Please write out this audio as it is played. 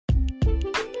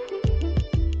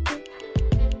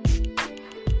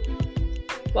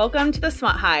Welcome to the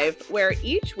Smut Hive, where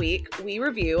each week we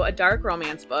review a dark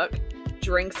romance book,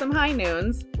 drink some high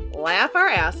noons, laugh our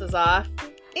asses off,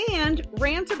 and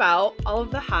rant about all of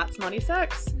the hot, smutty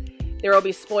sex. There will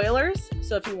be spoilers,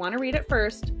 so if you want to read it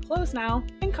first, close now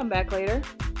and come back later.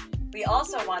 We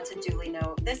also want to duly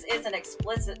note this is an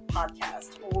explicit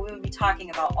podcast where we will be talking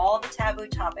about all the taboo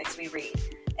topics we read,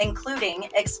 including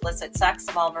explicit sex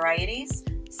of all varieties,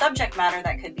 subject matter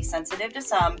that could be sensitive to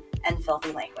some, and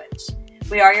filthy language.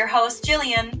 We are your hosts,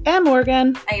 Jillian. And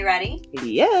Morgan. Are you ready?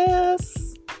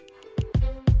 Yes.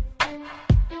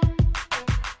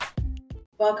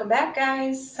 Welcome back,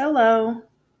 guys. Hello.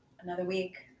 Another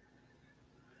week.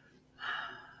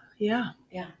 Yeah.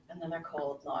 Yeah, another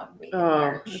cold, long week. Oh,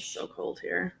 March. it's so cold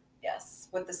here. Yes,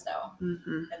 with the snow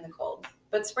Mm-hmm. and the cold.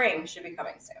 But spring should be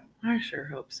coming soon. I sure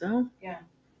hope so. Yeah.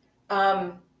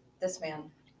 This man.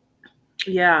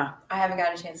 Yeah. I haven't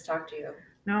got a chance to talk to you.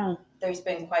 No. There's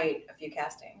been quite a few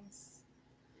castings.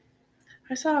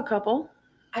 I saw a couple.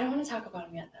 I don't want to talk about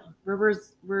them yet, though.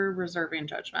 We're reserving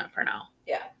judgment for now.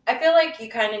 Yeah. I feel like you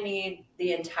kind of need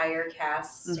the entire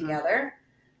cast together.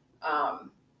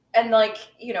 And, like,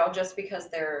 you know, just because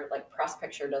their, like, press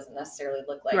picture doesn't necessarily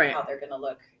look like how they're going to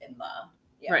look in the...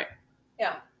 Yeah. Right.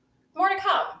 Yeah. More to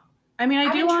come. I mean,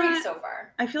 I'm intrigued so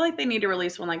far. I feel like they need to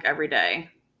release one, like, every day.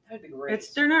 That would be great.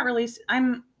 They're not released...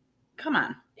 Come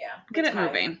on. Yeah. Get it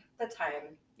moving. The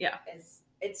time. Yeah.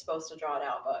 It's supposed to draw it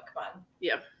out, but come on.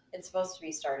 Yeah. It's supposed to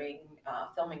be starting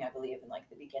filming, I believe, in, like,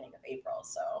 the beginning of April.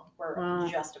 So we're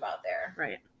just about there.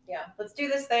 Right. Yeah. Let's do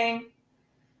this thing.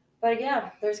 But yeah,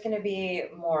 there's going to be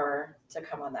more to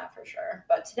come on that for sure.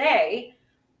 But today,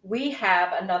 we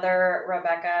have another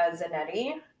Rebecca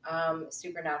Zanetti,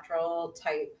 supernatural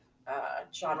type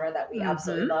genre that we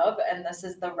absolutely love. And this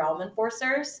is The Realm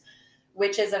Enforcers,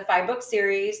 which is a 5-book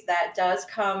series that does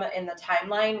come in the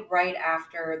timeline right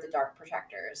after The Dark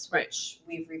Protectors, which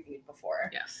we've reviewed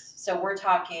before. Yes. So we're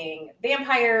talking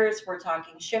vampires, we're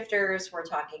talking shifters, we're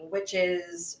talking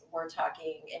witches, we're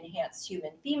talking enhanced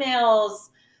human females,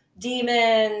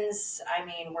 demons. I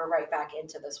mean, we're right back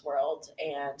into this world.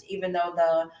 And even though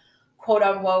the quote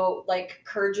unquote like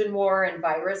Kurgan War and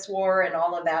Virus War and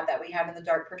all of that we have in the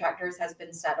Dark Protectors has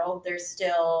been settled, there's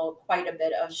still quite a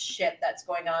bit of shit that's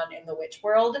going on in the witch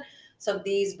world. So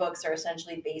these books are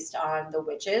essentially based on the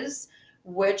witches,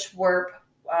 which were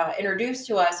introduced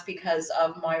to us because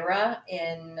of Myra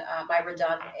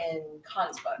Dunn in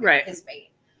Khan's book, his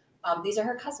mate. These are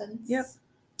her cousins. Yep.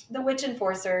 The Witch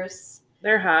Enforcers.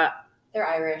 They're hot. They're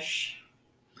Irish.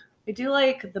 I do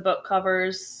like the book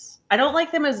covers. I don't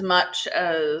like them as much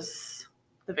as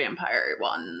the vampire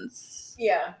ones.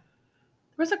 Yeah. There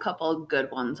was a couple of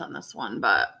good ones on this one,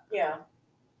 but... Yeah.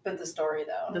 But the story,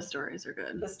 though. The stories are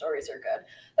good. The stories are good.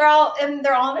 They're all in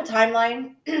a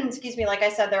timeline. Excuse me. Like I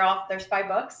said, there's 5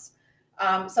 books.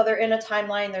 So they're in a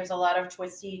timeline. There's a lot of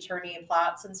twisty, turny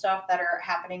plots and stuff that are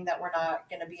happening that we're not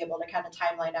going to be able to kind of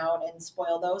timeline out and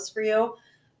spoil those for you.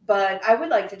 But I would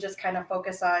like to just kind of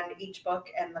focus on each book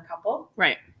and the couple.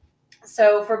 Right.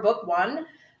 So for book 1,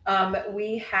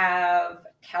 we have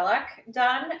Kelleck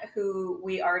Dunn, who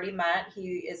we already met.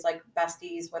 He is like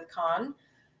besties with Khan.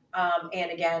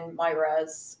 And again,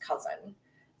 Myra's cousin.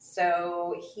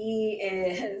 So he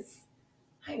is,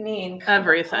 I mean,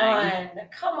 everything.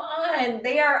 Come on.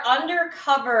 They are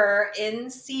undercover in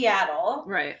Seattle.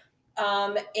 Right.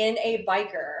 In a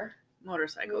biker.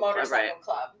 Motorcycle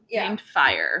club. Yeah. Named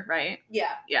Fire, right?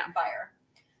 Yeah. Yeah. Fire.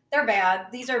 They're bad.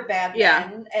 These are bad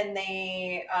men. And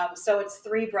they, so it's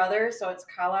 3 brothers. So it's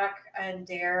Kelleck and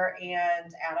Dare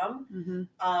and Adam.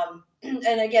 Mm-hmm.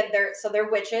 And again,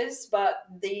 they're witches, but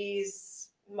these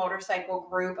motorcycle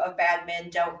group of bad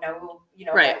men don't know,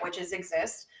 that witches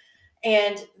exist.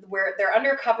 And they're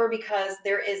undercover because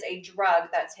there is a drug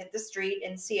that's hit the street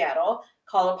in Seattle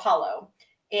called Apollo.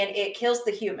 And it kills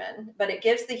the human, but it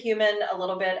gives the human a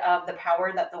little bit of the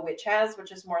power that the witch has,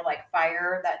 which is more like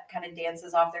fire that kind of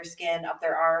dances off their skin, up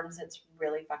their arms. It's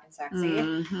really fucking sexy.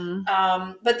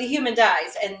 Mm-hmm. But the human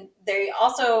dies. And they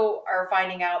also are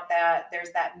finding out that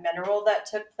there's that mineral that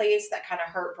took place that kind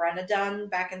of hurt Brenna Dunn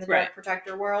back in the Dark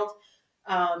Protector world.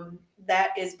 That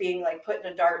is being like put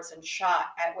into darts and shot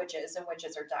at witches, and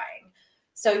witches are dying.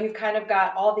 So you've kind of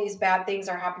got all these bad things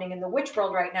are happening in the witch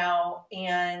world right now.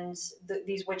 And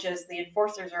these witches, the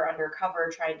enforcers, are undercover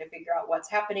trying to figure out what's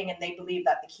happening. And they believe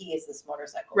that the key is this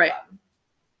motorcycle club.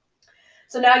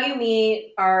 So now you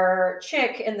meet our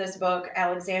chick in this book,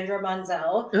 Alexandra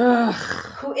Manzel,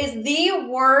 who is the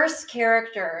worst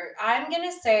character. I'm going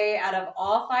to say out of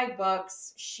all 5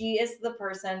 books, she is the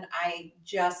person I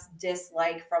just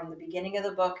dislike from the beginning of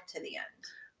the book to the end.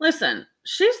 Listen,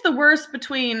 she's the worst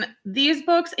between these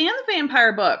books and the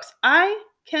vampire books. I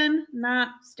cannot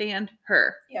stand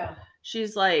her. Yeah.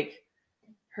 She's like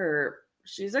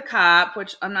she's a cop,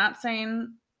 which I'm not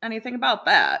saying anything about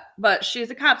that, but she's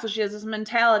a cop, so she has this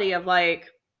mentality of like,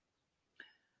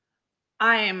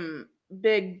 I'm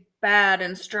big, bad,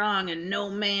 and strong, and no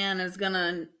man is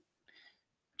gonna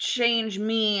change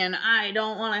me, and I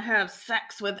don't want to have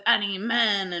sex with any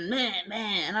men, and man,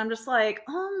 and I'm just like,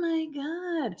 oh my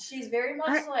god. She's very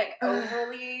much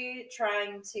overly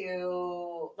trying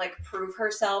to like prove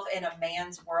herself in a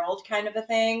man's world kind of a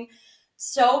thing.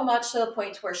 So much to the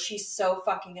point where she's so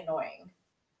fucking annoying.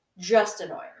 Just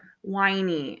annoying.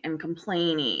 Whiny and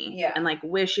complainy. Yeah. And like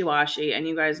wishy-washy, and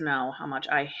you guys know how much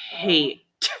I hate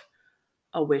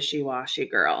a wishy-washy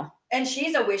girl. And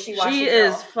she's a wishy-washy She girl,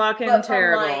 is fucking but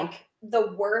terrible. From like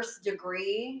the worst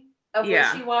degree of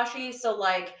wishy-washy. So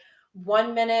like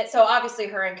 1 minute, so obviously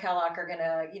her and Kellogg are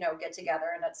gonna, get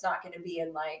together, and it's not gonna be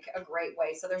in like a great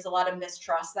way. So there's a lot of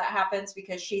mistrust that happens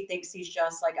because she thinks he's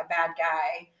just like a bad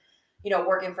guy,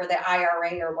 working for the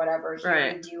IRA or whatever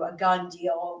here to do a gun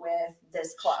deal with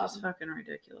this club. She's fucking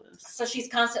ridiculous. So she's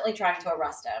constantly trying to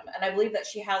arrest him. And I believe that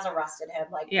she has arrested him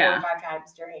like 4 or 5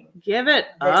 times during Give it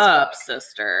up, book.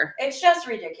 Sister. It's just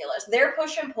ridiculous. Their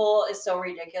push and pull is so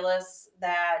ridiculous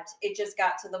that it just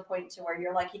got to the point to where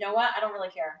you're like, you know what? I don't really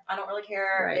care. I don't really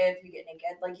care if you get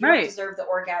naked. Like, you don't deserve the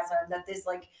orgasm that this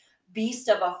like beast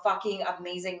of a fucking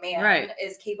amazing man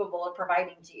is capable of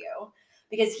providing to you.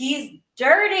 Because he's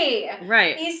dirty.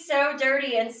 Right. He's so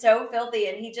dirty and so filthy,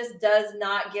 and he just does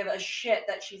not give a shit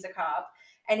that she's a cop.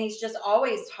 And he's just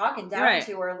always talking down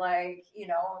to her like,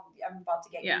 I'm about to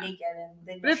get you naked, and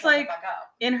then but it's like,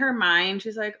 in her mind,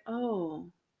 she's like, oh,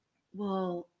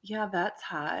 well, yeah, that's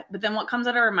hot. But then what comes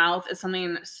out of her mouth is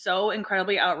something so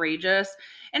incredibly outrageous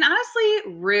and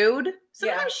honestly rude.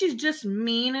 Sometimes she's just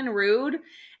mean and rude.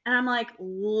 And I'm like,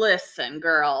 listen,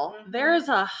 girl, there's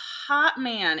a hot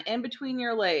man in between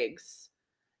your legs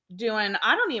doing,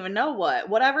 I don't even know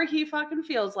whatever he fucking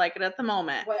feels like it at the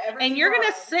moment. And you're going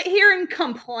to sit here and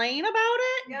complain about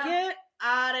it? Yeah. Get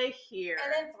out of here.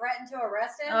 And then threaten to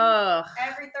arrest him. Ugh.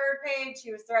 Every third page,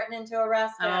 she was threatening to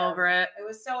arrest him. I'm over it. It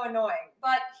was so annoying.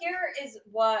 But here is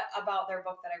what about their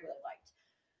book that I really liked.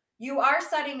 You are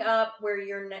setting up where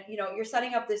you're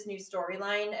setting up this new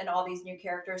storyline and all these new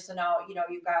characters. So now,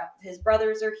 you've got his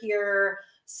brothers are here.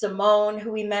 Simone,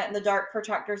 who we met in the Dark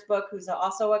Protectors book, who's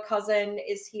also a cousin,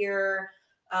 is here.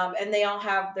 And they all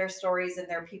have their stories and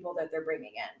their people that they're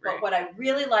bringing in. Right. But what I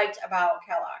really liked about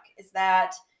Kellogg is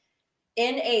that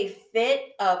in a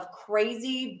fit of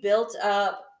crazy built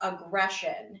up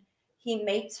aggression, he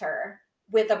mates her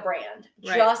with a brand,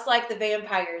 just like the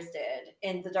vampires did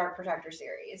in the Dark Protector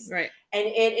series. Right. And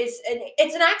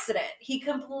it's an accident. He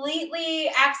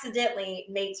completely accidentally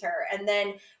mates her. And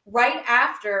then right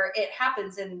after it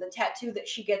happens, and the tattoo that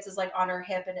she gets is like on her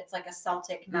hip, and it's like a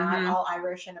Celtic knot, all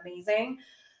Irish and amazing.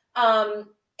 And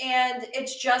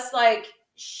it's just like,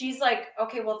 she's like,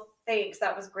 okay, well, thanks.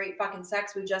 That was great fucking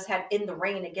sex we just had in the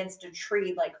rain against a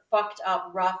tree, like fucked up,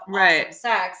 rough, awesome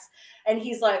sex. And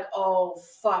he's like, oh,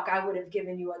 fuck, I would have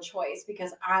given you a choice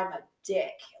because I'm a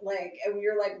dick. Like, and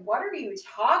you're like, what are you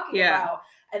talking about?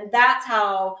 And that's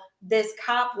how this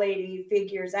cop lady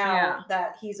figures out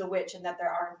that he's a witch and that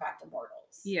there are, in fact,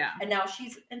 immortals. Yeah. And now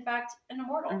she's, in fact, an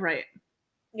immortal. Right.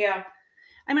 Yeah.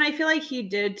 I mean, I feel like he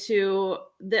did too.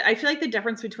 I feel like the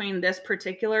difference between this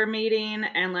particular meeting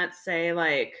and, let's say,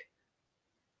 like,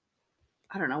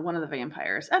 I don't know, one of the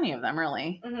vampires, any of them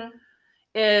really,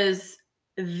 is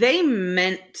they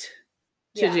meant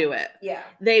to do it. Yeah.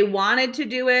 They wanted to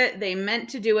do it. They meant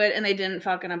to do it, and they didn't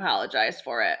fucking apologize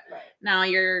for it. Right. Now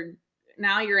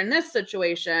you're in this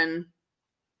situation,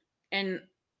 and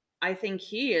I think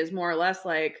he is more or less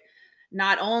like,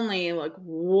 not only like,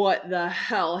 what the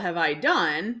hell have I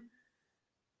done,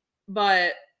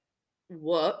 but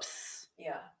whoops.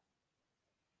 Yeah.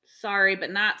 Sorry,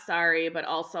 but not sorry, but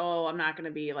also I'm not going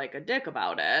to be like a dick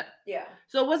about it. Yeah.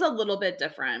 So it was a little bit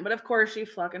different, but of course she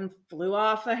fucking flew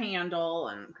off the handle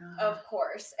and of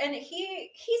course. And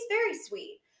he's very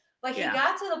sweet. Like he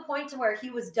got to the point to where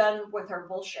he was done with her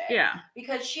bullshit. Yeah.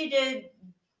 Because she did,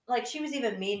 like, she was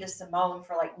even mean to Simone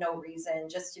for like no reason,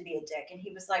 just to be a dick. And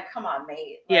he was like, come on,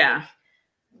 mate. Like,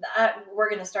 we're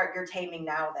going to start your taming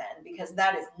now then, because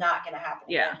that is not going to happen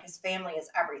again, because family is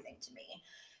everything to me.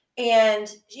 And,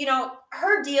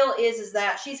 her deal is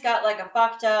that she's got like a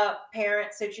fucked up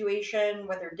parent situation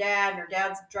with her dad, and her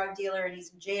dad's a drug dealer and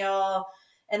he's in jail.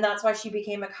 And that's why she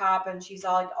became a cop, and she's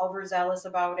all like overzealous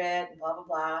about it and blah, blah,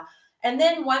 blah. And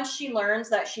then once she learns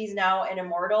that she's now an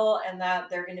immortal and that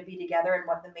they're going to be together and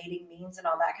what the mating means and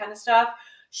all that kind of stuff,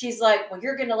 she's like, well,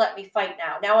 you're going to let me fight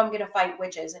now. Now I'm going to fight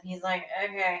witches. And he's like,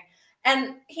 okay.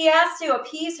 And he has to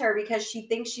appease her because she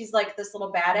thinks she's like this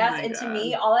little badass. And to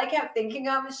me, all I kept thinking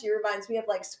of is she reminds me of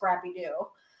like Scrappy-Doo.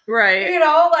 Right. You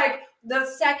know, like the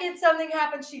second something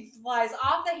happens, she flies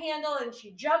off the handle and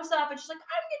she jumps up and she's like,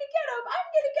 I'm going to get him. I'm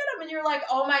going to get him. And you're like,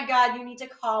 oh my God, you need to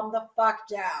calm the fuck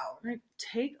down. Like,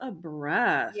 take a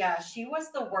breath. Yeah, she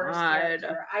was the worst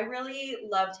character. I really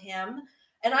loved him.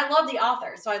 And I love the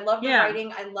author. So I love the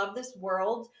writing. I love this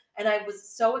world. And I was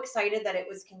so excited that it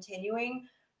was continuing.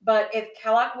 But if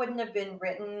Kellogg wouldn't have been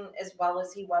written as well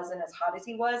as he was and as hot as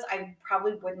he was, I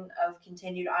probably wouldn't have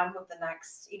continued on with the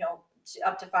next,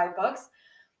 up to 5 books.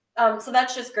 So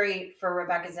that's just great for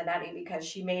Rebecca Zanetti because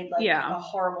she made like a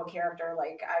horrible character.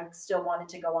 Like I still wanted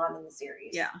to go on in the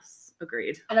series. Yes,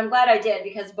 agreed. And I'm glad I did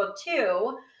because book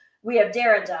 2, we have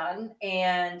Dara done,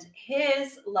 and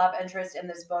his love interest in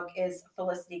this book is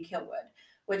Felicity Killwood.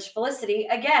 Which Felicity,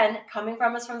 again, coming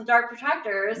from us from the Dark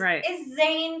Protectors, is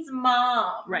Zane's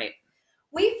mom. Right.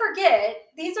 We forget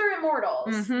these are immortals.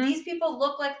 Mm-hmm. These people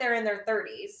look like they're in their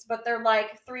 30s, but they're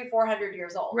like 300-400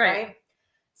 years old, right?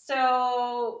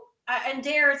 So, and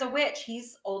Dare is a witch.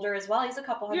 He's older as well. He's a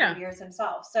couple hundred years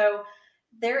himself. So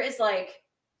there is like,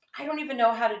 I don't even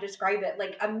know how to describe it,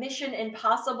 like a Mission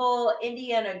Impossible,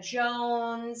 Indiana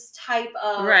Jones type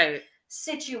of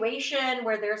situation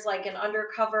where there's like an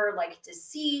undercover like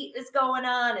deceit is going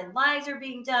on and lies are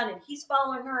being done and he's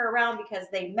following her around because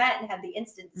they met and had the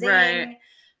instant zing.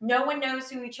 No one knows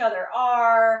who each other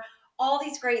are. All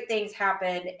these great things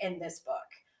happen in this book.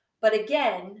 But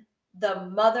again, the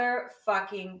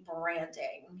motherfucking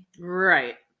branding.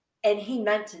 Right. And he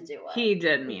meant to do it. He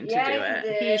did mean to do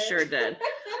it. He sure did.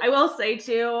 I will say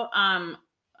too,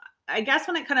 I guess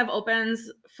when it kind of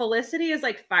opens, Felicity is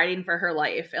like fighting for her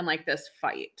life in like this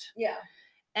fight. Yeah.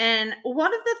 And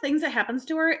one of the things that happens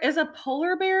to her is a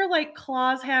polar bear like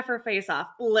claws half her face off.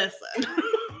 Listen.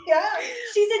 Yeah.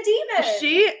 She's a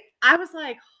demon. I was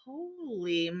like,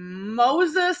 holy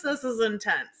Moses, this is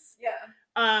intense.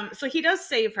 Yeah. So he does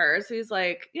save her. So he's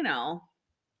like, you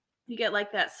get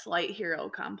like that slight hero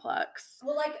complex.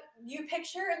 Well, like you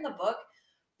picture in the book,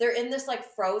 they're in this like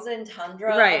frozen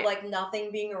tundra of like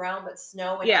nothing being around but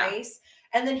snow and ice.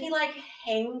 And then he like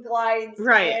hang glides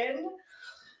in.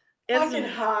 It's fucking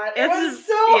hot. It was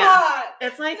so hot.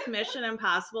 It's like Mission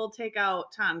Impossible. Take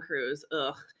out Tom Cruise.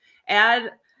 Ugh. I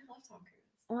love Tom Cruise.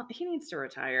 Well, he needs to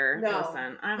retire. No.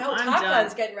 Listen, I'm Top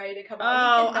Gun's getting ready to come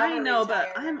out. Oh, I know,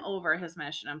 retire. But I'm over his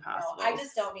Mission Impossible. No, I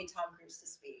just don't need Tom Cruise to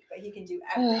speak, but he can do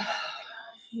everything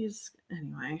else.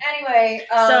 Anyway,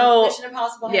 so Mission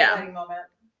Impossible highlighting moment.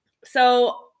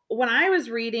 So when I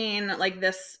was reading like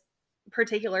this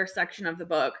particular section of the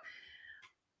book,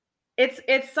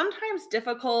 it's sometimes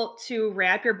difficult to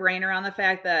wrap your brain around the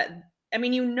fact that, I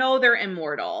mean, they're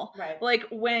immortal. Right. Like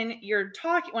when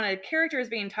when a character is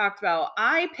being talked about,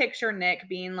 I picture Nick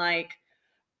being like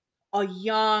a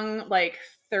young, like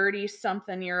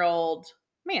 30-something-year-old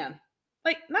man.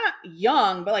 Like not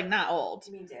young, but like not old.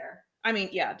 You mean Dare? I mean,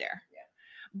 yeah, Dare.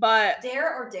 But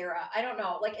Dare or Dara, I don't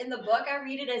know. Like in the book, I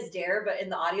read it as Dare, but in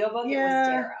the audiobook, it was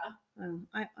Dara.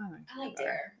 I like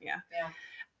Dare. Yeah.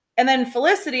 And then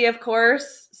Felicity, of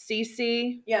course,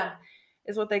 Cece. Yeah.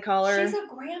 Is what they call her. She's a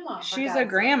grandma. She's a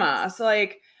grandma. So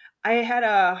like, I had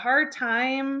a hard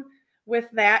time with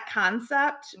that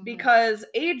concept because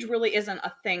age really isn't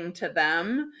a thing to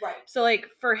them. Right. So like,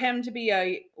 for him to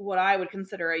be what I would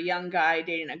consider a young guy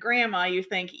dating a grandma, you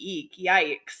think, eek,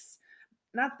 yikes.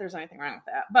 Not that there's anything wrong with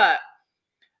that,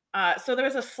 but so there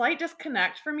was a slight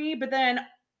disconnect for me, but then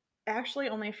actually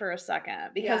only for a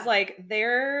second because like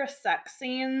their sex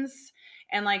scenes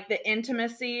and like the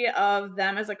intimacy of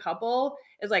them as a couple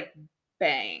is like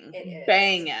banging.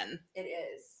 It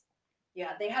is.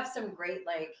 Yeah, they have some great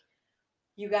like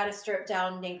you got to strip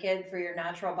down naked for your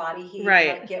natural body heat,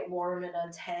 like get warm in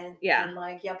a tent. Yeah, and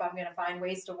like, yep, I'm gonna find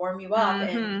ways to warm you up,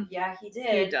 and he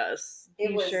did. He does.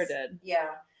 Sure did.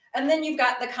 Yeah. And then you've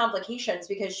got the complications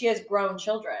because she has grown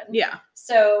children. Yeah.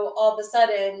 So all of a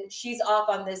sudden she's off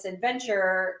on this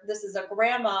adventure. This is a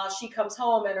grandma. She comes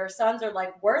home and her sons are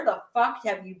like, where the fuck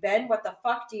have you been? What the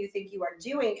fuck do you think you are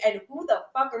doing? And who the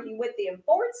fuck are you with the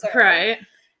enforcer? Right.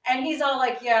 And he's all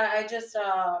like, yeah, I just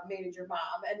mated your mom.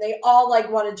 And they all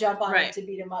like want to jump on him to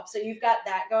beat him up. So you've got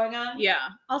that going on. Yeah.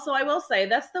 Also, I will say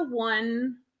that's the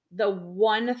one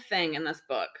thing in this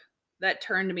book that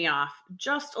turned me off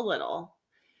just a little.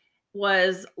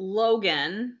 Was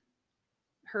Logan,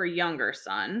 her younger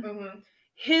son,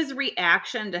 his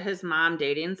reaction to his mom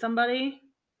dating somebody.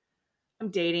 I'm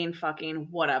dating fucking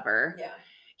whatever. Yeah.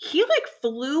 He like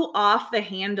flew off the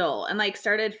handle and like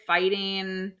started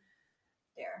fighting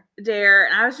Dare,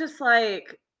 and I was just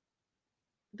like,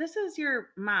 this is your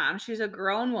mom. She's a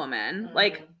grown woman.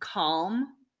 Like, calm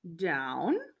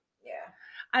down. Yeah.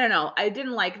 I don't know. I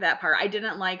didn't like that part. I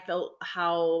didn't like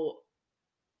how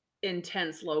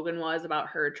intense Logan was about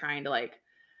her trying to, like,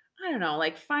 I don't know,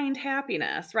 like, find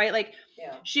happiness, right? Like,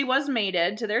 she was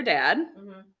mated to their dad,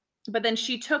 but then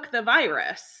she took the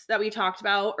virus that we talked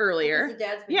about earlier. Because the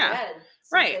dad's been dead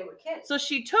since they were kids. So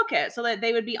she took it so that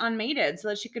they would be unmated, so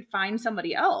that she could find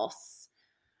somebody else.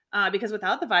 Because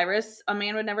without the virus, a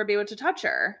man would never be able to touch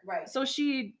her. Right. So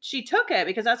she took it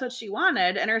because that's what she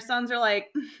wanted, and her sons are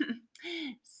like,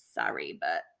 sorry,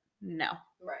 but no.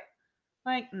 Right.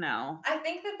 Like, no. I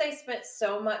think that they spent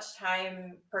so much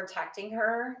time protecting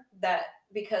her that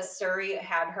because Suri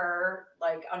had her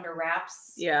like under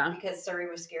wraps, because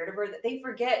Suri was scared of her, that they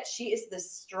forget she is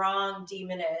this strong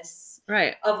demoness,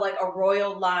 of like a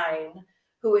royal line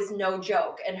who is no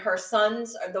joke. And her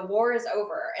sons, the war is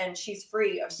over and she's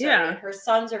free of Suri. And her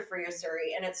sons are free of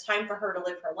Suri, and it's time for her to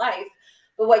live her life.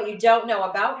 But what you don't know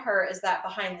about her is that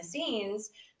behind the scenes,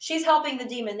 she's helping the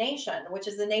Demon Nation, which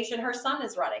is the nation her son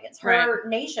is running. It's her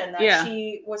nation that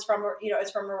she was from, is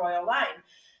from a royal line.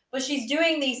 But she's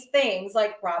doing these things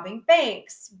like robbing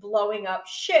banks, blowing up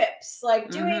ships, like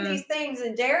doing these things.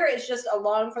 And Dare is just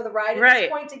along for the ride at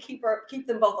this point to keep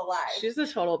them both alive. She's a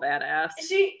total badass.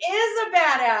 She is a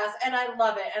badass, and I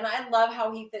love it. And I love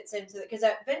how he fits into it, because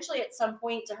eventually at some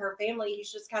point to her family,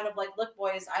 he's just kind of like, look,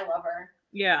 boys, I love her.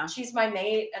 Yeah. She's my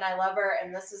mate and I love her,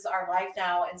 and this is our life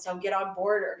now. And so get on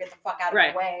board or get the fuck out of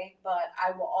my way. But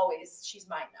I will always, she's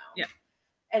mine now. Yeah.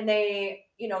 And they,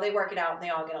 they work it out and they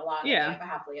all get along. And they have a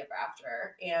happily ever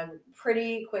after. And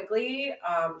pretty quickly,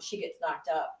 she gets knocked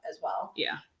up as well.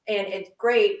 Yeah. And it's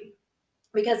great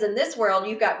because in this world,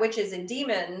 you've got witches and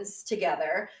demons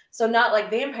together. So not like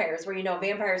vampires, where,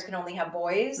 vampires can only have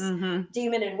boys.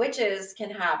 Demon and witches can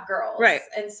have girls. Right.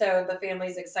 And so the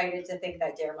family's excited to think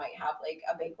that Dare might have like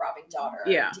a big robbing daughter,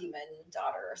 or a demon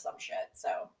daughter or some shit. So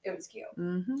it was cute.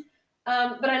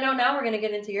 But I know now we're going to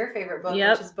get into your favorite book,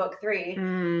 which is book 3.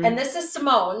 And this is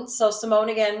Simone. So Simone,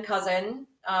 again, cousin.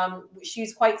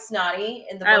 She's quite snotty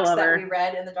in the books that we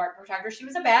read in the Dark Protector. She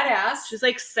was a badass. She's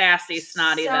like sassy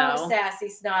snotty, so sassy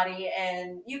snotty.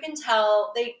 And you can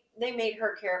tell they made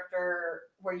her character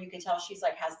where you can tell she's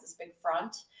like has this big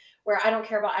front where I don't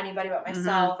care about anybody but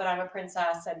myself, and I'm a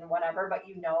princess and whatever, but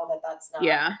that's not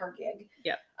her gig.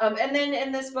 Yeah. And then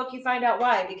in this book you find out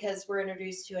why, because we're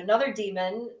introduced to another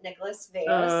demon, Nicholas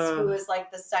Veas, who is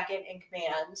like the second in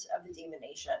command of the Demon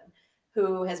Nation,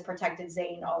 who has protected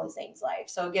Zane all of Zane's life.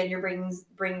 So again, you're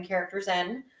bringing characters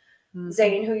in.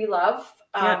 Zane, who you love,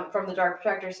 from the Dark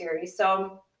Protector series.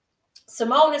 So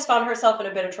Simone has found herself in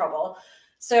a bit of trouble.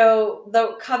 So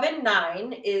the Coven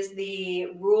 9 is the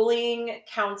ruling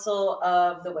council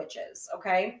of the witches,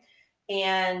 okay?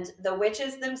 And the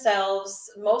witches themselves,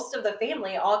 most of the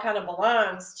family all kind of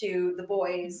belongs to the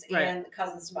boys and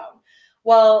cousin Simone.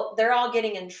 Well, they're all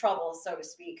getting in trouble, so to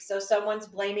speak. So someone's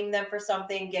blaming them for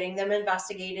something, getting them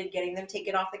investigated, getting them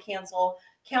taken off the council,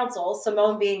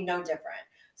 Simone being no different.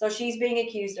 So she's being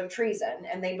accused of treason,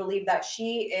 and they believe that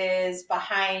she is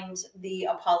behind the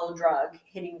Apollo drug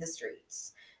hitting the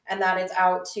streets, and that it's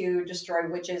out to destroy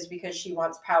witches because she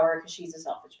wants power because she's a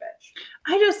selfish bitch.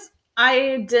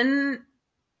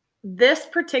 This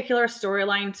particular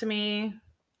storyline to me,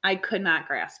 I could not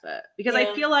grasp it, because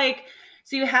I feel like,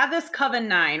 so you have this Coven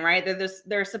 9, right?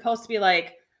 They're supposed to be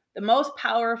like the most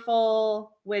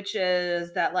powerful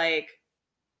witches that like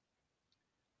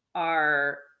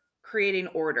are creating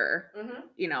order,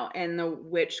 in the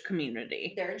witch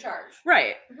community. They're in charge.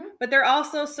 Right. But they're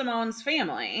also Simone's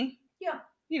family.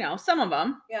 Yeah. Some of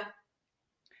them. Yeah.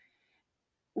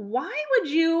 Why would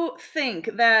you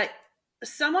think that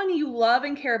someone you love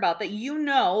and care about, that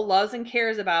loves and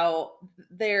cares about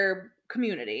their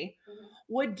community,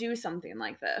 would do something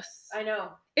like this? I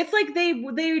know. It's like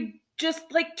they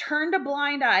just like turned a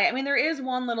blind eye. I mean, there is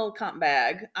one little cunt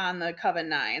bag on the Coven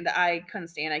 9 that I couldn't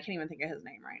stand. I can't even think of his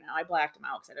name right now. I blacked him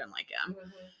out because I didn't like him.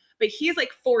 But he's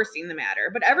like forcing the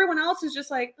matter. But everyone else is just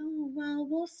like, oh, well,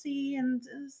 we'll see. And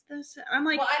this. I'm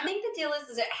like, well, I think the deal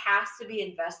is it has to be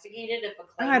investigated if a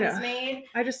claim is made.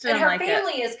 I just didn't like it. And her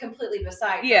family is completely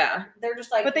beside her. They're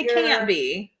just like, but they can't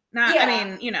be. I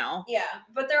mean, Yeah,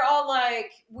 but they're all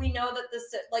like, we know that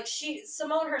this, like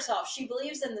Simone herself, she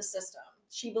believes in the system.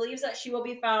 She believes that she will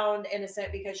be found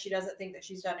innocent because she doesn't think that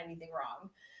she's done anything wrong.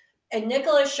 And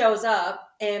Nicholas shows up,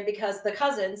 and because the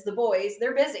cousins, the boys,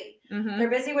 they're busy. They're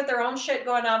busy with their own shit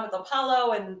going on with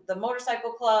Apollo and the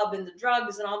motorcycle club and the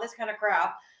drugs and all this kind of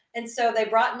crap. And so they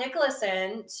brought Nicholas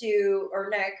in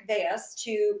Nick Veas,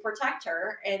 to protect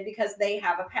her, and because they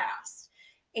have a past.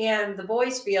 And the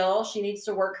boys feel she needs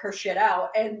to work her shit out.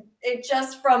 And it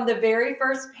just, from the very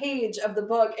first page of the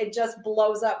book, it just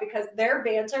blows up because their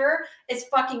banter is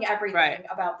fucking everything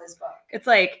about this book. It's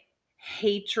like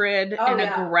hatred and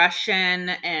aggression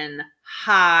and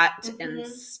hot and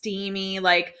steamy.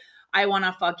 Like, I want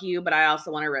to fuck you, but I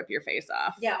also want to rip your face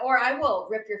off. Yeah, or I will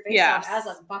rip your face off as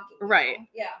I'm fucking you. Right.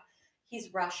 Yeah.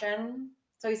 He's Russian.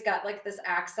 So he's got like this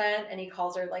accent and he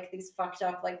calls her like these fucked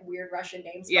up, like weird Russian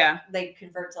names. Yeah. But they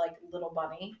convert to like Little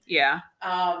Bunny. Yeah.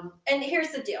 And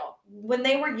here's the deal. When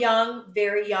they were young,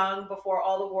 very young, before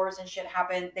all the wars and shit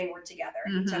happened, they were together.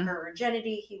 He took her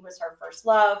virginity. He was her first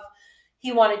love.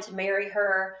 He wanted to marry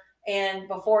her. And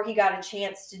before he got a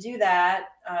chance to do that,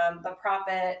 the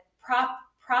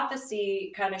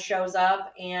prophecy kind of shows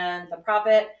up, and the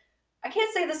prophet, I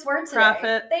can't say this word today.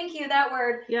 Prophet. Thank you, that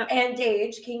word. Yep. And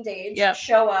King Dage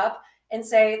show up and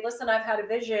say, listen, I've had a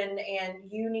vision and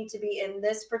you need to be in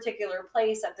this particular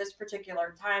place at this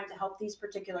particular time to help these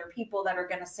particular people that are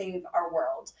going to save our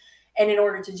world. And in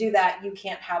order to do that, you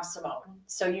can't have Simone.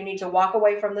 So you need to walk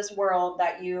away from this world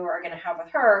that you are going to have with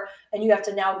her. And you have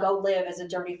to now go live as a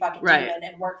dirty fucking demon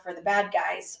and work for the bad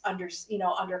guys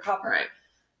undercover. Right.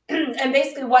 And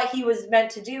basically what he was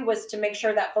meant to do was to make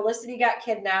sure that Felicity got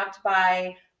kidnapped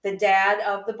by the dad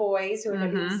of the boys, who ended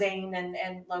up being Zane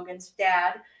and Logan's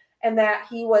dad, and that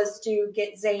he was to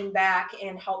get Zane back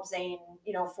and help Zane,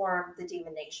 form the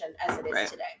Demon Nation as it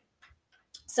is today.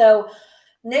 So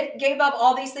Nick gave up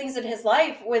all these things in his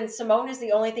life when Simone is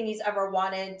the only thing he's ever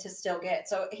wanted to still get.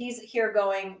 So he's here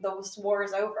going, the war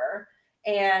is over.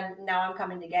 And now I'm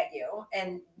coming to get you.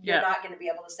 And you're not going to be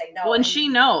able to say no. Well, and she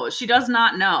knows. She does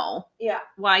not know Yeah.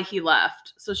 why he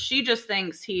left. So she just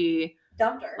thinks he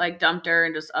dumped her. Like dumped her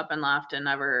and just up and left and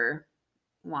never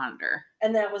wanted her.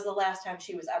 And that was the last time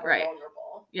she was ever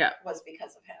vulnerable. Yeah. Was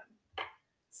because of him.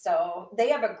 So they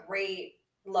have a great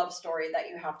love story that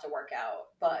you have to work out.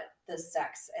 But the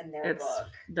sex in their book.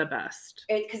 It's the best.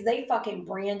 Because they fucking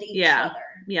brand each other.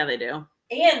 Yeah, they do.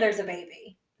 And there's a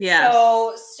baby. Yeah.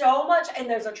 So much, and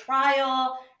there's a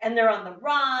trial, and they're on the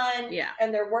run,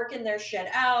 and they're working their shit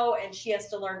out, and she has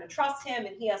to learn to trust him,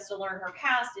 and he has to learn her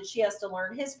past, and she has to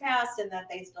learn his past, and that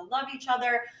they still love each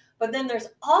other. But then there's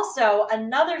also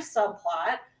another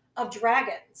subplot of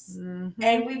dragons,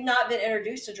 and we've not been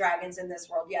introduced to dragons in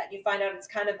this world yet. You find out it's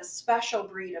kind of a special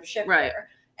breed of shifter. Right.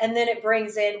 And then it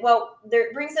brings in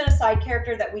a side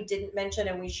character that we didn't mention,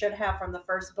 and we should have from the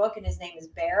first book, and his name is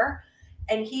Bear.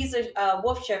 And he's a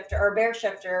wolf shifter or bear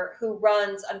shifter who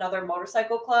runs another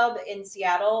motorcycle club in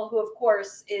Seattle, who, of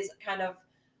course, is kind of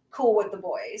cool with the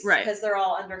boys. Right. Because they're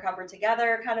all undercover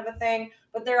together kind of a thing.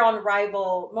 But they're on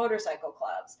rival motorcycle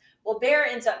clubs. Well, Bear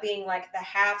ends up being like the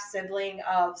half sibling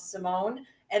of Simone.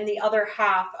 And the other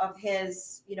half of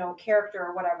his, character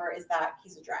or whatever is that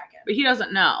he's a dragon. But he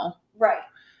doesn't know. Right.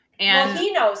 And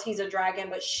he knows he's a dragon,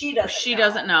 but she doesn't know. She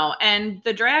doesn't know. And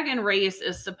the dragon race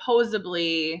is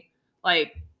supposedly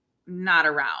like not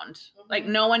around. Like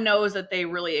no one knows that they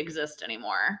really exist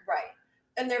anymore. Right.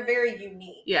 And they're very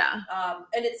unique. Yeah.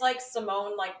 And it's like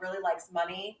Simone really likes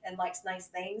money and likes nice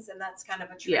things, and that's kind of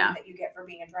a trait that you get for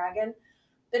being a dragon.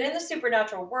 But in the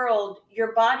supernatural world,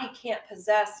 your body can't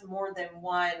possess more than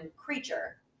one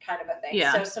creature, kind of a thing.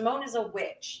 Yeah. So Simone is a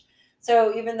witch.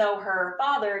 So even though her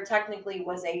father technically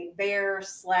was a bear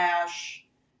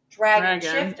 / dragon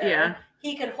shifter,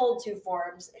 he can hold two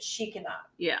forms. She cannot.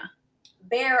 Yeah.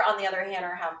 Bear, on the other hand,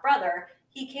 her half brother,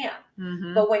 he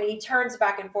can. But when he turns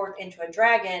back and forth into a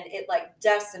dragon, it like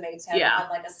decimates him on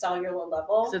like a cellular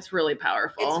level. So it's really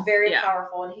powerful. It's very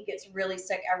powerful, and he gets really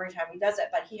sick every time he does it.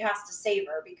 But he has to save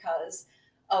her because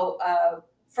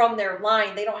from their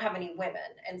line, they don't have any women.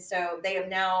 And so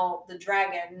the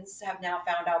dragons have now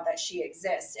found out that she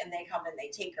exists, and they come and they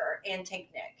take her and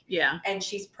take Nick. Yeah. And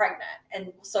she's pregnant.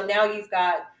 And so now you've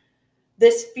got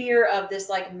this fear of this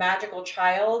like magical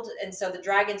child. And so the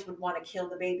dragons would want to kill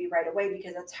the baby right away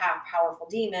because it's half powerful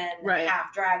demon,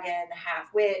 half dragon,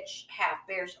 half witch, half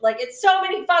bear. Like it's so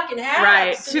many fucking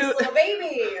halves to this little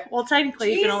baby. Well,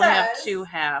 technically you can only have two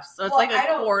halves. So it's like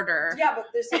a quarter. Yeah, but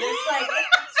there's like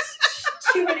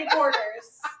too many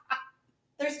quarters.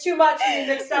 There's too much being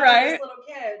mixed up with this little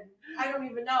kid. I don't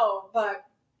even know. But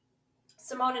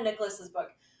Simone and Nicholas's book,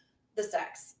 the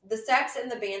sex and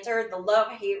the banter, the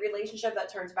love-hate relationship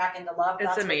that turns back into love.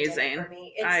 It's amazing for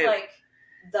me. It's like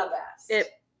the best.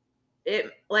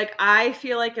 It like, I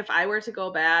feel like if I were to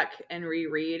go back and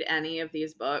reread any of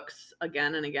these books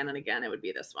again and again and again, it would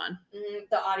be this one.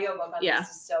 The audiobook on this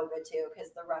is so good too,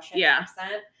 because the Russian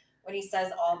accent, when he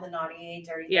says all the naughty,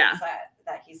 dirty things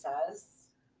that he says.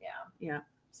 Yeah.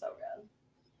 So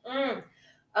good.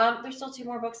 There's still 2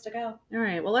 more books to go. All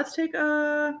right. Well, let's take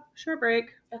a short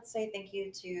break. Let's say thank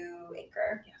you to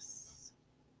Anchor. Yes.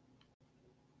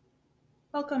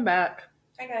 Welcome back.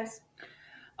 Hi, guys.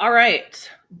 All right.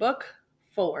 Book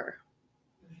 4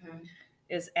 Mm-hmm.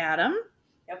 is Adam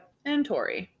Yep. and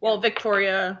Tori. Well,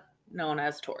 Victoria, known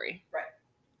as Tori. Right.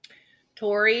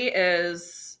 Tori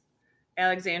is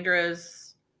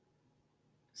Alexandra's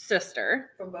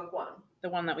sister. From book 1. The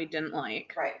one that we didn't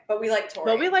like. Right. But we like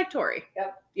Tori. But we like Tori.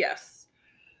 Yep. Yes.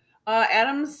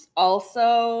 Adam's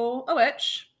also a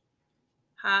witch.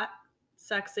 Hot,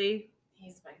 sexy.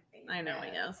 He's my favorite. I know he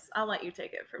is. I'll let you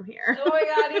take it from here. Oh my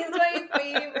God, he's my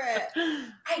favorite.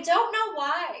 I don't know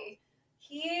why.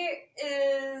 He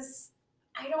is,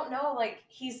 I don't know, like,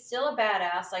 he's still a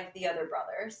badass like the other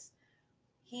brothers.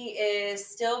 He is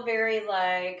still very,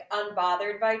 like,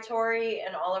 unbothered by Tori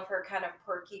and all of her kind of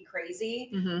quirky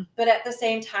crazy. Mm-hmm. But at the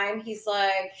same time, he's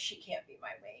like, she can't be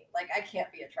my mate. Like, I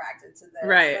can't be attracted to this.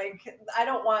 Right. Like, I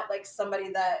don't want, like,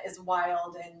 somebody that is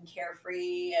wild and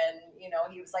carefree. And, you know,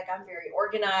 he was like, I'm very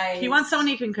organized. He wants someone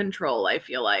he can control, I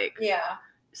feel like. Yeah.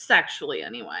 Sexually,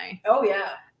 anyway. Oh,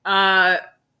 yeah.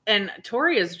 And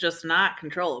Tori is just not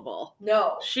controllable.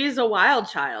 No. She's a wild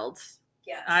child.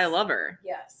 Yes. I love her.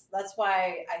 Yes. That's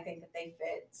why I think that they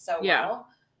fit so Yeah. well.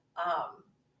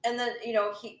 And then, you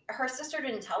know, her sister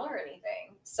didn't tell her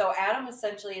anything. So Adam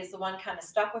essentially is the one kind of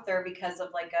stuck with her because of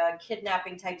like a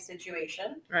kidnapping type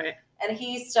situation. Right. And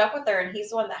he's stuck with her, and he's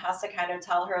the one that has to kind of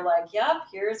tell her, like, yep,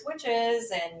 here's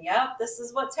witches, and yep, this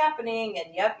is what's happening,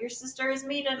 and yep, your sister is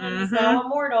maiden and is now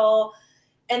immortal.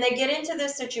 And they get into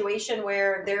this situation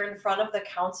where they're in front of the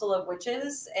Council of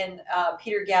Witches, and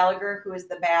Peter Gallagher, who is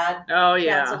the bad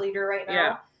council leader right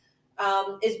now,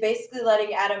 is basically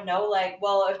letting Adam know, like,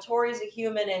 well, if Tori's a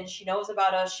human and she knows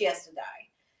about us, she has to die.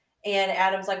 And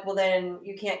Adam's like, well, then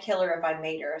you can't kill her if I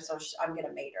made her, so I'm going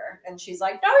to mate her. And she's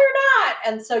like, no, you're not.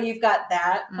 And so you've got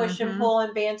that push and pull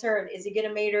and banter. And is he going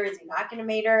to mate her? Is he not going to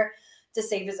mate her? To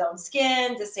save his own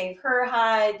skin, to save her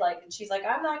hide. Like, and she's like,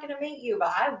 I'm not going to mate you, but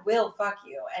I will fuck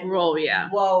you. And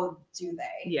whoa, do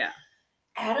they? Yeah.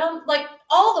 Adam, like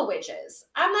all the witches.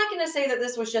 I'm not going to say that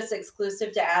this was just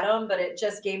exclusive to Adam, but it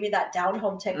just gave me that down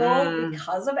home tickle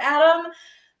because of Adam,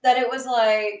 that it was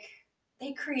like,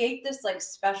 they create this like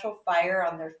special fire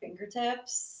on their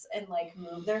fingertips and like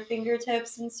move their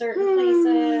fingertips in certain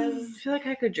places. I feel like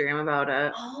I could dream about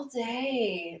it all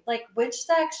day. Like witch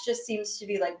sex just seems to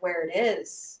be like where it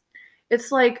is.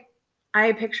 It's like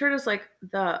I picture it as like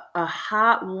a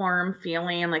hot, warm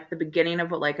feeling, like the beginning of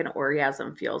what like an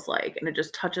orgasm feels like, and it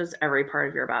just touches every part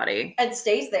of your body and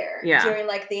stays there during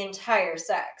like the entire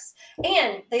sex.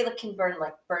 And they can burn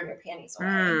your panties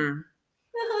away.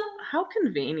 How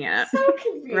convenient. So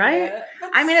convenient. Right?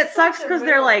 That's I mean, it sucks because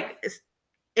they're like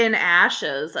in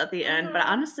ashes at the end, but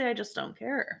honestly, I just don't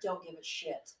care. Don't give a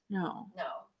shit. No.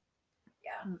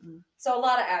 Yeah. So a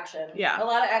lot of action. Yeah. A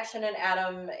lot of action in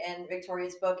Adam and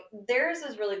Victoria's book. Theirs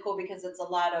is really cool because it's a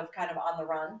lot of kind of on the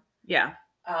run. Yeah.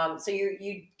 So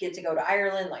you get to go to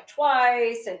Ireland like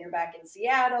twice, and you're back in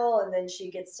Seattle, and then she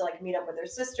gets to like meet up with her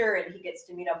sister, and he gets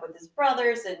to meet up with his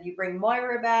brothers, and you bring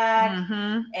Moira back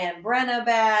and Brenna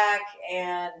back,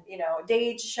 and you know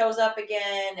Dage shows up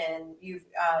again, and you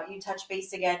touch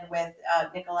base again with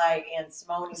Nikolai and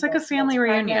Simone. It's like a family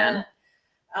reunion.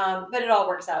 But it all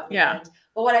works out in the end.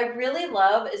 But what I really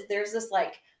love is there's this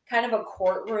like kind of a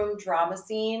courtroom drama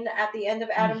scene at the end of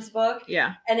Adam's book.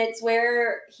 Yeah. And it's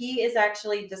where he is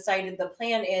actually decided the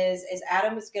plan is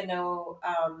Adam is going to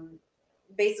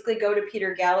basically go to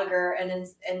Peter Gallagher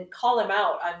and call him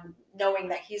out on knowing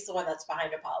that he's the one that's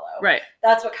behind Apollo. Right.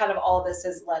 That's what kind of all this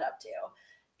has led up to.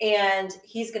 And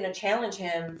he's going to challenge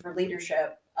him for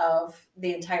leadership of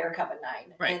the entire Coven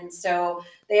Nine. Right. And so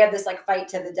they have this like fight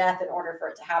to the death in order for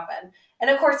it to happen. And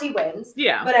of course he wins.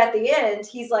 Yeah. But at the end,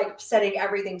 he's like setting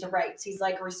everything to rights. He's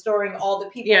like restoring all the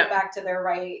people back to their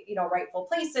rightful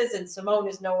places. And Simone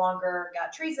is no longer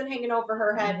got treason hanging over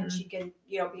her head and she can,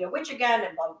 be a witch again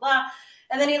and blah, blah, blah.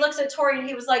 And then he looks at Tori and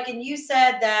he was like, and you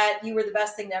said that you were the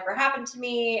best thing that ever happened to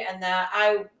me and that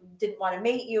I didn't want to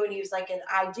mate you. And he was like, and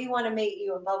I do want to mate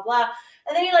you and blah, blah.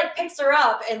 And then he like picks her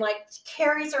up and like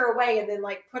carries her away and then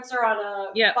like puts her on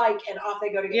a bike and off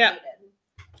they go to get mated.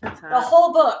 That's hot. The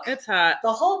whole book. It's hot.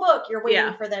 The whole book, you're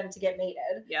waiting for them to get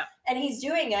mated. Yeah. And he's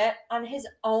doing it on his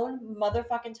own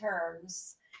motherfucking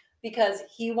terms because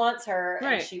he wants her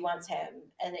and she wants him.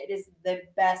 And it is the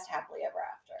best happily ever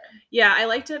after. Yeah, I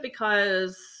liked it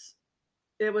because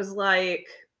it was like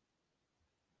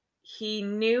he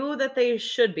knew that they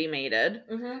should be mated.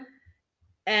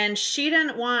 And she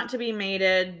didn't want to be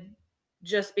mated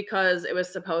just because it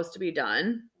was supposed to be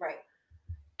done. Right.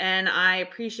 And I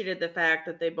appreciated the fact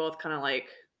that they both kind of like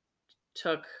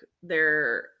took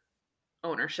their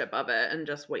ownership of it and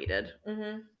just waited.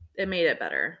 Mm-hmm. It made it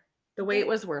better. The wait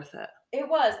was worth it. It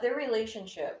was. Their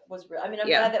relationship was real. I mean, I'm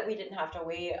glad that we didn't have to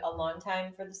wait a long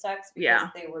time for the sex because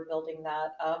they were building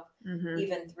that up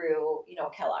even through,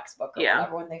 Kellogg's book or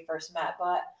whatever when they first met.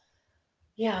 But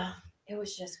yeah, it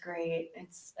was just great.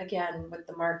 It's, again, with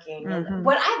the marking. And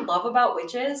what I love about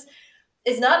witches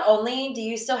is not only do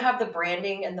you still have the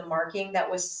branding and the marking that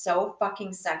was so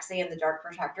fucking sexy in the Dark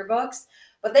Protector books,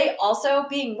 but they also,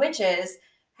 being witches,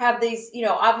 have these,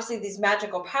 obviously these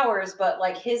magical powers, but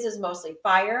like his is mostly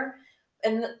fire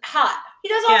and hot. He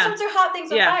does all sorts of hot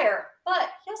things with fire, but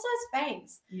he also has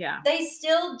fangs. Yeah. They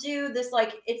still do this,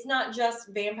 like, it's not just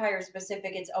vampire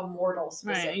specific, it's immortal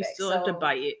specific. Right. You still have to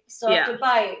bite. You still have to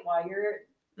bite while you're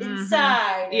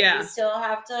inside. And you still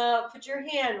have to put your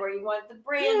hand where you want the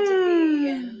brand to be.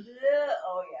 And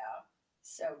oh yeah,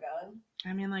 so good.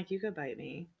 I mean, like, you could bite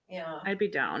me. Yeah. I'd be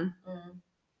down.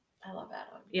 I love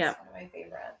Adam. Yeah. He's one of my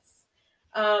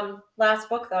favorites. Last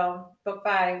book though, book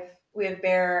 5, we have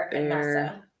Bear and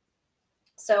Nessa.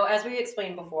 So as we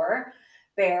explained before,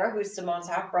 Bear, who's Simone's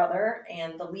half brother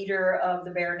and the leader of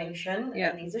the Bear Nation,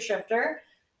 and he's a shifter.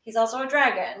 He's also a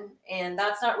dragon, and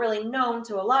that's not really known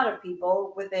to a lot of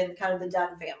people within kind of the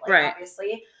Dunn family,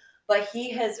 obviously. But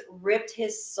he has ripped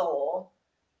his soul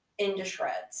into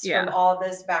shreds from all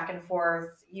this back and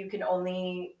forth. You can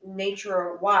only,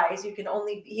 nature-wise,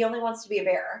 he only wants to be a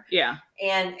bear. Yeah.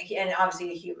 And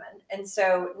obviously a human. And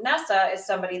so Nessa is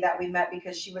somebody that we met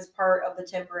because she was part of the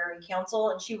temporary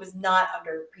council, and she was not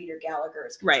under Peter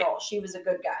Gallagher's control. She was a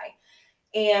good guy.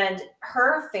 And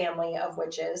her family of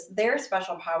witches, their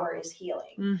special power is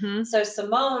healing. So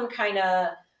Simone kind of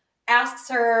asks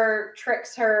her,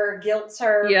 tricks her, guilts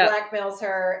her, blackmails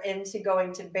her into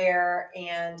going to Bear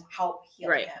and help heal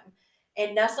him.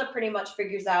 And Nessa pretty much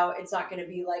figures out it's not going to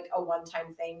be like a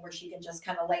one-time thing where she can just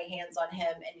kind of lay hands on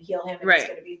him and heal him and it's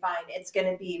going to be fine. It's going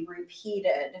to be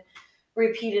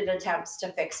repeated attempts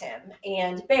to fix him.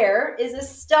 And Bear is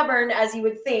as stubborn as you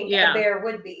would think a bear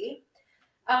would be.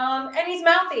 And he's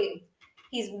mouthy.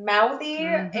 He's mouthy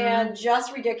and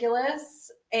just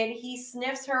ridiculous. And he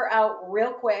sniffs her out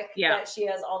real quick that she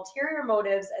has ulterior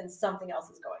motives and something else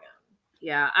is going on.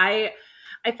 Yeah. I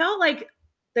felt like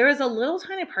there was a little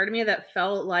tiny part of me that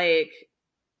felt like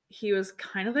he was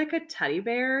kind of like a teddy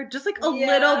bear, just like a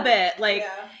little bit. Like,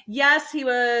 yes, he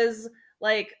was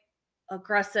like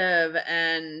aggressive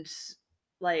and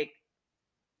like,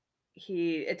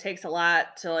 it takes a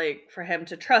lot to like for him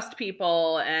to trust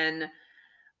people, and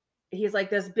he's like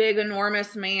this big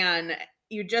enormous man.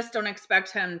 You just don't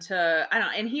expect him to, I don't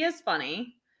know, and he is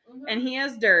funny and he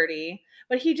is dirty,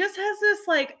 but he just has this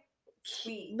like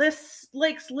sweet, this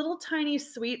like little tiny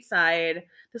sweet side,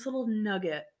 this little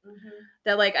nugget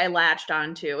that like I latched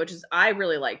onto, which is, I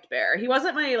really liked Bear. He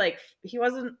wasn't my like,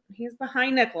 he's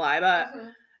behind Nikolai, but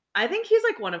I think he's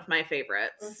like one of my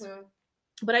favorites.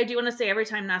 But I do want to say, every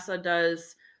time Nessa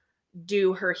does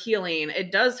do her healing,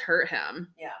 it does hurt him.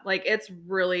 Yeah. Like it's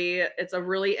a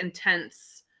really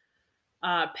intense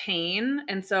pain.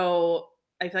 And so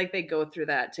I feel like they go through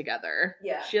that together.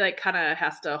 Yeah. She like kind of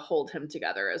has to hold him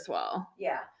together as well.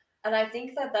 Yeah. And I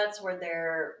think that that's where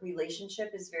their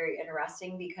relationship is very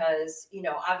interesting because,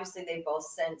 obviously they both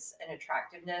sense an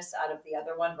attractiveness out of the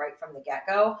other one right from the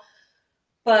get-go.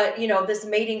 But, this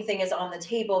mating thing is on the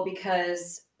table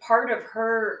because part of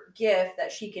her gift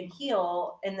that she can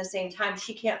heal in the same time,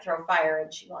 she can't throw fire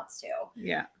and she wants to.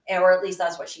 Yeah. Or at least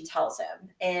that's what she tells him.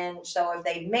 And so if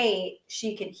they mate,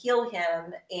 she can heal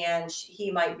him and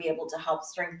he might be able to help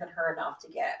strengthen her enough to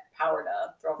get power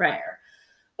to throw fire.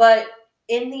 But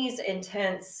in these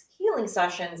intense healing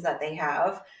sessions that they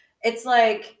have, it's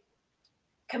like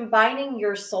combining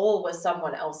your soul with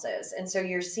someone else's. And so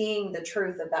you're seeing the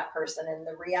truth of that person and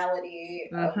the reality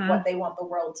of what they want the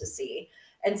world to see.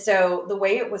 And so the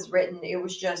way it was written, it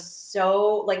was just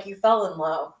so like you fell in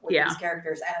love with these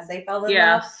characters as they fell in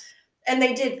love. And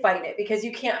they did fight it because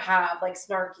you can't have like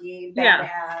snarky,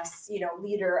 badass,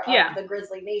 leader of the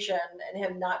Grizzly Nation and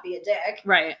him not be a dick.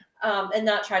 Right. And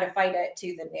not try to fight it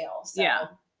to the nail. So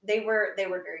they were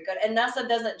very good. And Nessa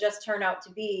doesn't just turn out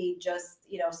to be just,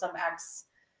 some ex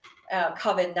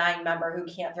Coven 9 member who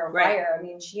can't throw fire. I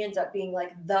mean, she ends up being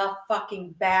like the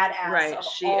fucking badass of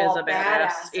she all is a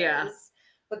badass. Yeah.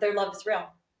 But their love is real.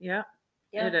 Yeah.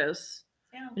 It is.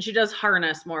 Yeah. And she does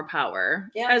harness more power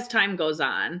as time goes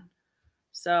on.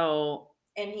 So.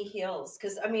 And he heals.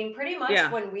 Because, I mean, pretty much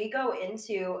when we go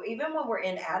into, even when we're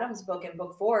in Adam's book in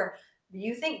book 4,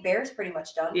 you think Bear's pretty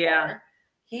much done for.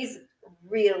 He's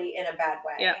really in a bad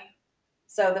way. Yeah.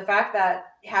 So the fact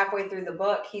that halfway through the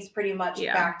book, he's pretty much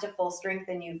back to full strength,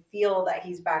 and you feel that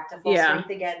he's back to full strength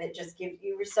again, it just gives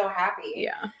you, you're so happy.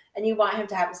 Yeah. And you want him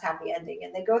to have his happy ending.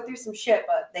 And they go through some shit,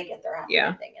 but they get their happy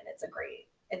ending. And it's a great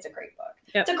book.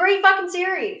 Yep. It's a great fucking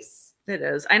series. It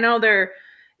is. I know there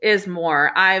is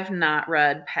more. I've not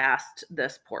read past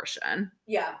this portion.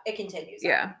 Yeah, it continues.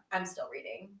 Yeah. I'm still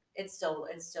reading. It's still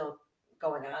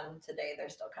going on today. They're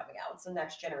still coming out. It's the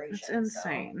next generation. It's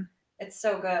insane. So it's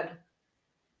so good.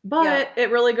 But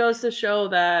it really goes to show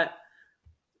that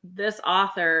this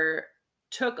author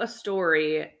took a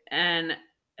story and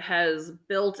has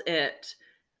built it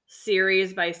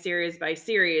series by series by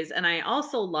series. And I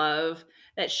also love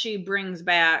that she brings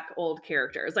back old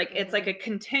characters. Like, it's like a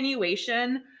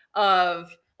continuation of,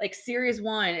 like, series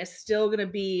 1 is still going to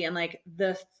be in, like,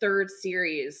 the 3rd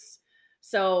series.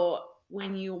 So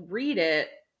when you read it,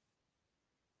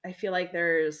 I feel like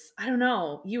there's, I don't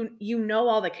know, you know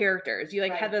all the characters. You,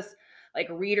 like, have this, like,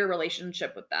 reader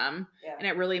relationship with them. Yeah. And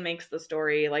it really makes the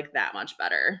story, like, that much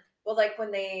better. Well, like, when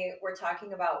they were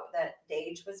talking about that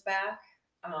Dage was back,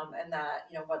 and that,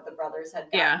 you know, what the brothers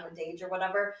had gotten with Dage or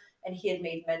whatever, and he had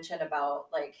made mention about,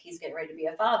 like, he's getting ready to be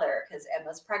a father because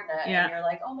Emma's pregnant. And you're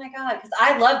like, oh my God, because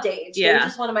I love Dage. Dage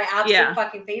is one of my absolute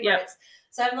fucking favorites.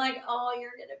 So I'm like, oh,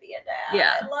 you're going to be a dad.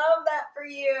 Yeah. I love that for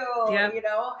you, you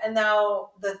know? And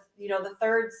now the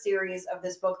 3rd series of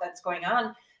this book that's going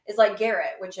on is, like,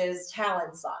 Garrett, which is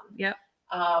Talon's son. Yep.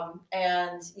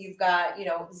 And you've got, you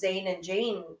know, Zane and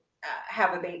Jane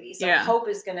have a baby. So Hope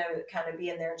is going to kind of be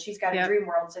in there, and she's got a dream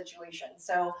world situation.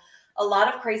 So a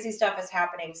lot of crazy stuff is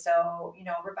happening. So, you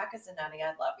know, Rebecca Zanetti,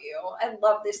 I love you. I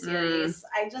love this series.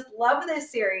 I just love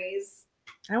this series.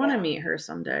 I want to meet her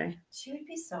someday. She would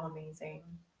be so amazing.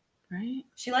 Right?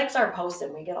 She likes our post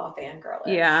and we get all fangirlish.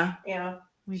 Yeah. Yeah.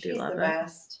 We do love the it.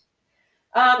 Best.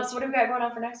 So what do we got going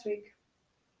on for next week?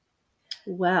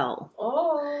 Well.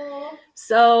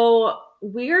 So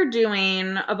we're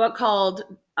doing a book called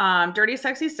Dirty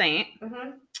Sexy Saint.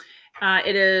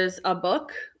 It is a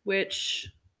book which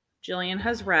Jillian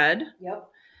has read. Yep.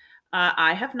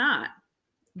 I have not.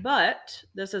 But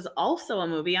this is also a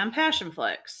movie on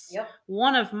Passionflix. Yep.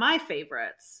 One of my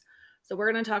favorites. So we're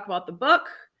going to talk about the book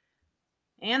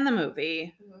and the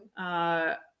movie.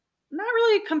 Not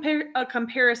really a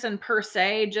comparison per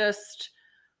se, just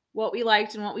what we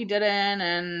liked and what we didn't,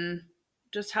 and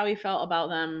just how we felt about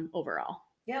them overall.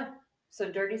 Yeah. So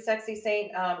Dirty Sexy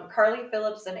Saint, Carly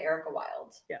Phillips and Erica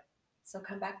Wilde. Yeah. So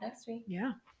come back next week.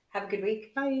 Yeah. Have a good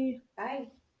week. Bye. Bye.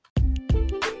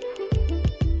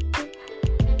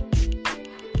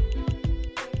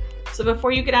 So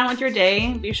before you get on with your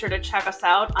day, be sure to check us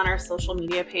out on our social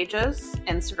media pages,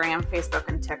 Instagram, Facebook,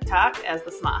 and TikTok as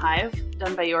The Smut Hive,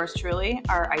 done by yours truly,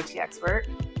 our IT expert.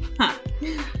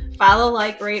 Follow,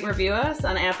 like, rate, and review us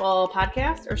on Apple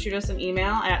Podcasts, or shoot us an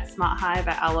email at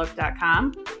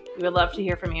smuthive@outlook.com. We would love to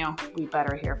hear from you. We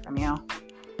better hear from you.